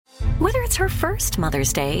Whether it's her first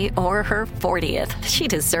Mother's Day or her 40th, she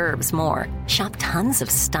deserves more. Shop tons of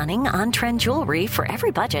stunning on-trend jewelry for every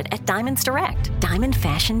budget at Diamonds Direct. Diamond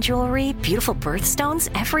fashion jewelry, beautiful birthstones,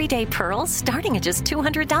 everyday pearls starting at just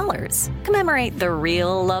 $200. Commemorate the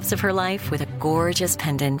real loves of her life with a gorgeous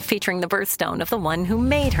pendant featuring the birthstone of the one who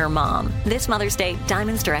made her mom. This Mother's Day,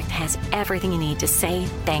 Diamonds Direct has everything you need to say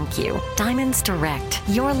thank you. Diamonds Direct.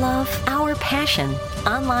 Your love, our passion.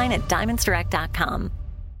 Online at diamondsdirect.com.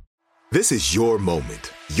 This is your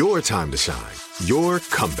moment, your time to shine, your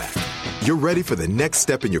comeback. You're ready for the next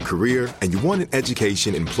step in your career, and you want an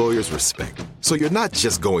education employers respect. So you're not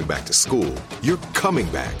just going back to school, you're coming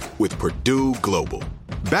back with Purdue Global.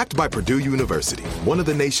 Backed by Purdue University, one of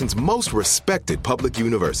the nation's most respected public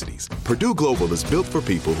universities, Purdue Global is built for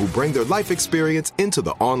people who bring their life experience into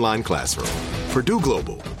the online classroom. Purdue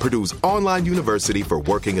Global, Purdue's online university for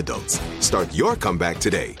working adults. Start your comeback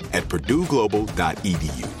today at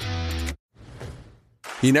purdueglobal.edu.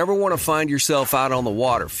 You never want to find yourself out on the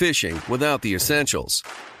water fishing without the essentials.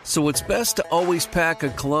 So it's best to always pack a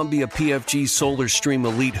Columbia PFG Solar Stream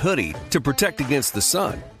Elite hoodie to protect against the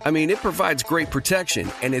sun. I mean, it provides great protection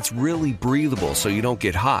and it's really breathable so you don't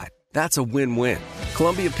get hot. That's a win-win.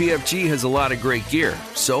 Columbia PFG has a lot of great gear.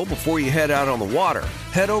 So before you head out on the water,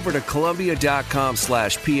 head over to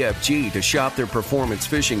Columbia.com/PFG to shop their performance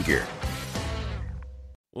fishing gear.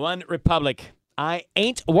 One Republic. I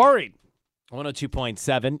ain't worried.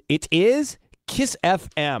 102.7. It is Kiss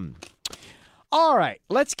FM. All right,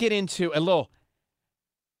 let's get into a little,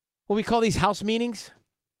 what we call these house meetings?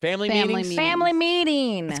 Family meetings? Family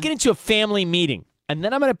meeting. Let's get into a family meeting, and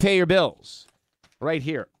then I'm going to pay your bills right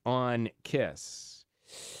here on Kiss.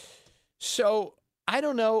 So, I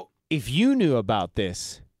don't know if you knew about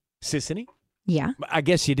this, Sissany. Yeah. I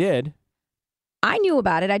guess you did. I knew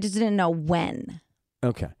about it. I just didn't know when.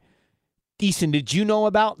 Okay. Easton, did you know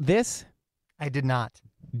about this? I did not.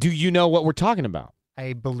 Do you know what we're talking about?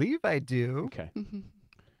 I believe I do. Okay.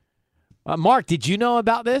 Mark, did you know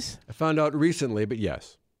about this? I found out recently, but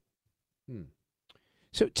yes.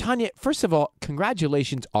 So, Tanya, first of all,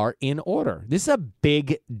 congratulations are in order. This is a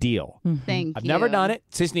big deal. Thank you. I've never done it.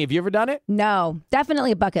 Sisney, have you ever done it? No,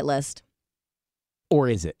 definitely a bucket list. Or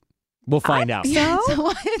is it? We'll find out. So? I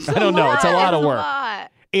don't know. It's a lot of work.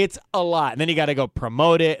 It's a lot. And then you got to go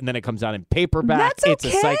promote it, and then it comes out in paperback. That's It's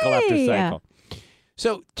a cycle after okay. cycle.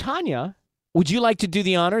 So, Tanya, would you like to do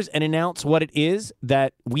the honors and announce what it is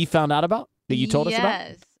that we found out about, that you told us about?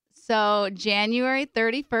 Yes. So January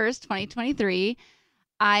 31st, 2023,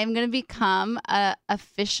 I'm going to become a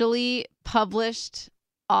officially published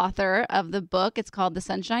author of the book. It's called The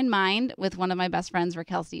Sunshine Mind with one of my best friends,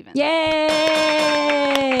 Raquel Stevens. Yay!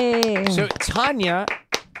 So, Tanya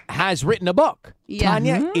has written a book. Yeah.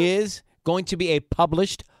 Tanya is going to be a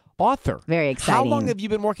published author. Very exciting. How long have you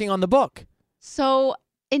been working on the book? So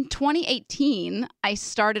in 2018, I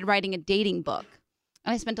started writing a dating book.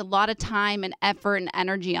 And I spent a lot of time and effort and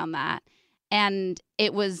energy on that. And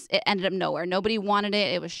it ended up nowhere. Nobody wanted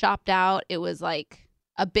it. It was shopped out. It was like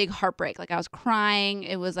a big heartbreak. Like I was crying.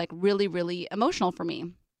 It was like really, really emotional for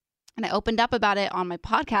me. And I opened up about it on my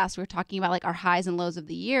podcast. We were talking about like our highs and lows of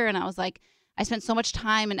the year. And I was like, I spent so much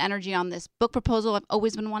time and energy on this book proposal. I've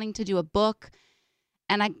always been wanting to do a book.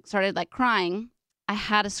 And I started like crying. I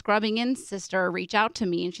had a scrubbing in sister reach out to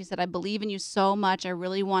me and she said, I believe in you so much. I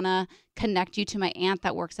really want to connect you to my aunt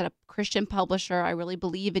that works at a Christian publisher. I really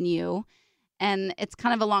believe in you. And it's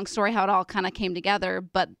kind of a long story how it all kind of came together.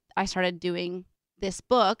 But I started doing this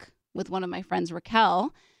book with one of my friends,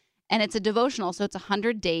 Raquel. And it's a devotional. So it's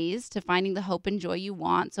 100 days to finding the hope and joy you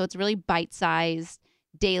want. So it's really bite-sized,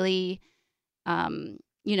 daily,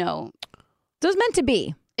 So it's meant to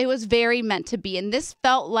be. It was very meant to be. And this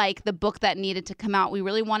felt like the book that needed to come out. We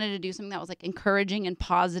really wanted to do something that was like encouraging and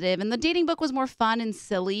positive. And the dating book was more fun and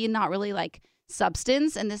silly and not really like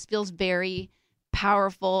substance. And this feels very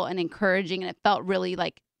powerful and encouraging. And it felt really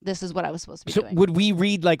like this is what I was supposed to be doing. Would we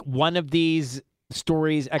read like one of these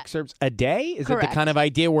stories, excerpts a day? Is it Correct. the kind of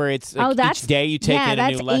idea where it's like each day you take in a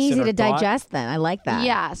new lesson that's easy or to thought? digest then. I like that.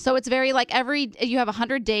 Yeah. So it's very like you have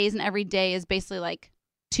 100 days and every day is basically like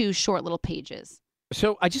 2 short little pages.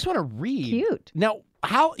 So I just want to read. Cute. Now,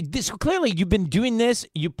 clearly you've been doing this,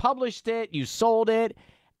 you published it, you sold it,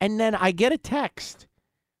 and then I get a text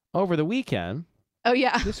over the weekend. Oh,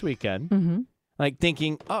 yeah. This weekend. Mm-hmm. Like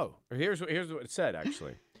thinking, here's what it said,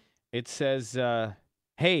 actually. It says,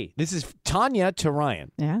 hey, this is Tanya to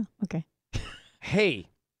Ryan. Yeah. Okay. Hey,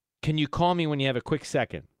 can you call me when you have a quick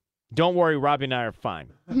second? Don't worry, Robbie and I are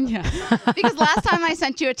fine. Yeah. Because last time I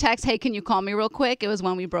sent you a text, hey, can you call me real quick? It was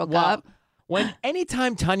when we broke up.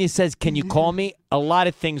 Anytime Tanya says, "Can you call me?" a lot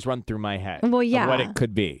of things run through my head. Well, of yeah. what it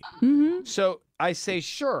could be. Mm-hmm. So I say,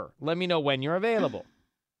 "Sure. Let me know when you're available."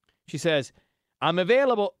 She says, "I'm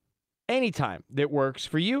available anytime that works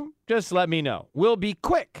for you. Just let me know. We'll be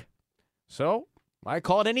quick." So I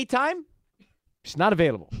called anytime. She's not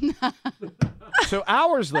available. So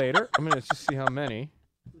hours later, I'm going to just see how many.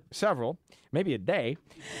 Several. Maybe a day.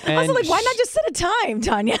 And Also, like, why not just set a time,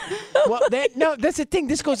 Tanya? well, no, that's the thing.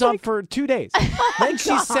 This goes on for 2 days.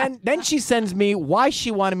 Then she sends me why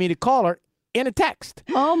she wanted me to call her in a text.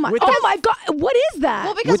 Oh my With God! What is that?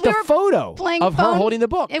 Well, because with we the were photo playing of her phone- holding the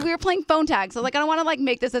book. And we were playing phone tag, so like I don't want to like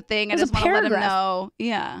make this a thing. I There's just a want to let him paragraph. know.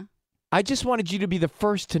 Yeah. I just wanted you to be the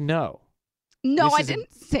first to know. No, This I is a-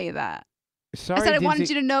 didn't say that. Sorry, I said I wanted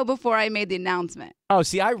you to know before I made the announcement. Oh,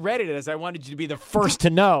 see, I read it as I wanted you to be the first to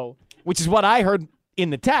know, which is what I heard in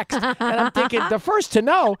the text. And I'm thinking, the first to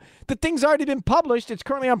know, the thing's already been published. It's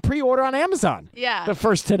currently on pre-order on Amazon. Yeah. The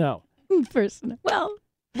first to know. Person. Well,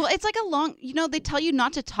 It's like a long, they tell you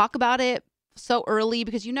not to talk about it so early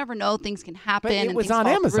because you never know things can happen. But it and was things on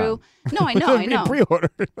fall Amazon. Through. No, I know, I know. Pre-order.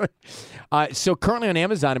 So currently on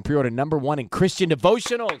Amazon and pre-order #1 in Christian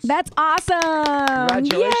devotionals. that's awesome.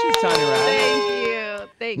 Congratulations, Yay. Tanya Rad. Thank you.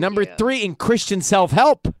 Thank Number you. 3 in Christian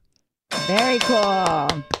self-help. Very cool.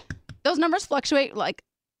 Those numbers fluctuate like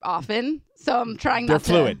often, so I'm trying They're not to.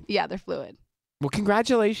 fluid. Yeah, they're fluid. Well,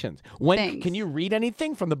 congratulations. When Thanks. can you read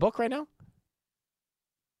anything from the book right now?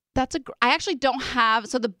 I actually don't have.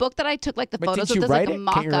 So the book that I took like the But photos did you of, there's write like a it?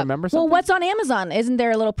 mock Can't you up. remember something? Well, what's on Amazon? Isn't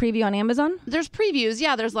there a little preview on Amazon? There's previews.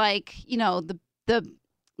 Yeah, there's like the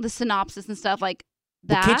synopsis and stuff like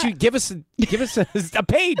Well, that. can't you give us a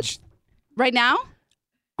page right now?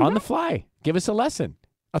 on the fly? Give us a lesson,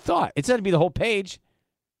 a thought. It's going to be the whole page.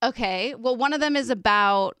 Okay. Well, one of them is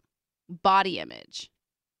about body image.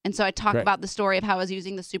 And so I talk Great. about the story of how I was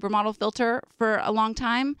using the supermodel filter for a long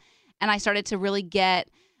time. And I started to really get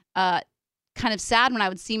kind of sad when I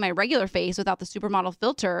would see my regular face without the supermodel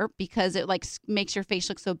filter because it like makes your face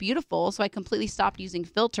look so beautiful. So I completely stopped using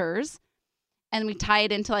filters. And we tie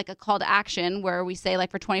it into like a call to action where we say like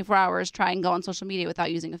for 24 hours, try and go on social media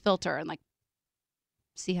without using a filter and like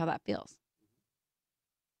see how that feels.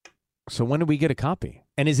 So when do we get a copy?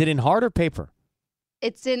 And is it in hard or paper?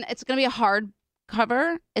 It's going to be a hard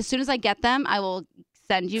cover. As soon as I get them, I will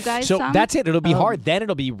send you guys So some. that's it. It'll be Oh. hard. Then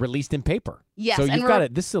it'll be released in paper. Yes, So and you've got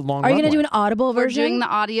it. This is a long Are you runway. going to do an Audible We're version? doing the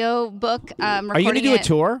audio book. Are you going to do a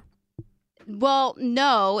tour? Well,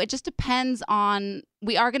 no. It just depends on.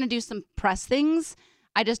 We are going to do some press things.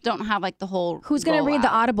 I just don't have like the whole. Who's going to read the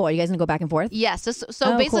rollout. Audible? Are you guys going to go back and forth? Yes. So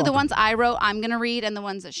Oh, basically, cool. the ones I wrote, I'm going to read, and the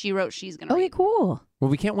ones that she wrote, she's going to Okay, read. cool. Well,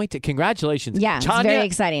 we can't wait to. Congratulations. Yeah, it's Tanya, very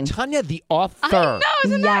exciting. Tanya, the author. I know,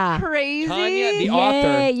 isn't Yeah. that crazy? Tanya, the author.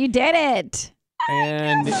 Yay, you did it.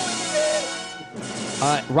 And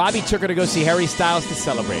Robbie took her to go see Harry Styles to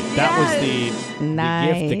celebrate. That was the gift, the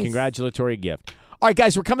Nice. congratulatory gift. All right,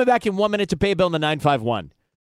 guys, we're coming back in 1 minute to pay a bill in the 951.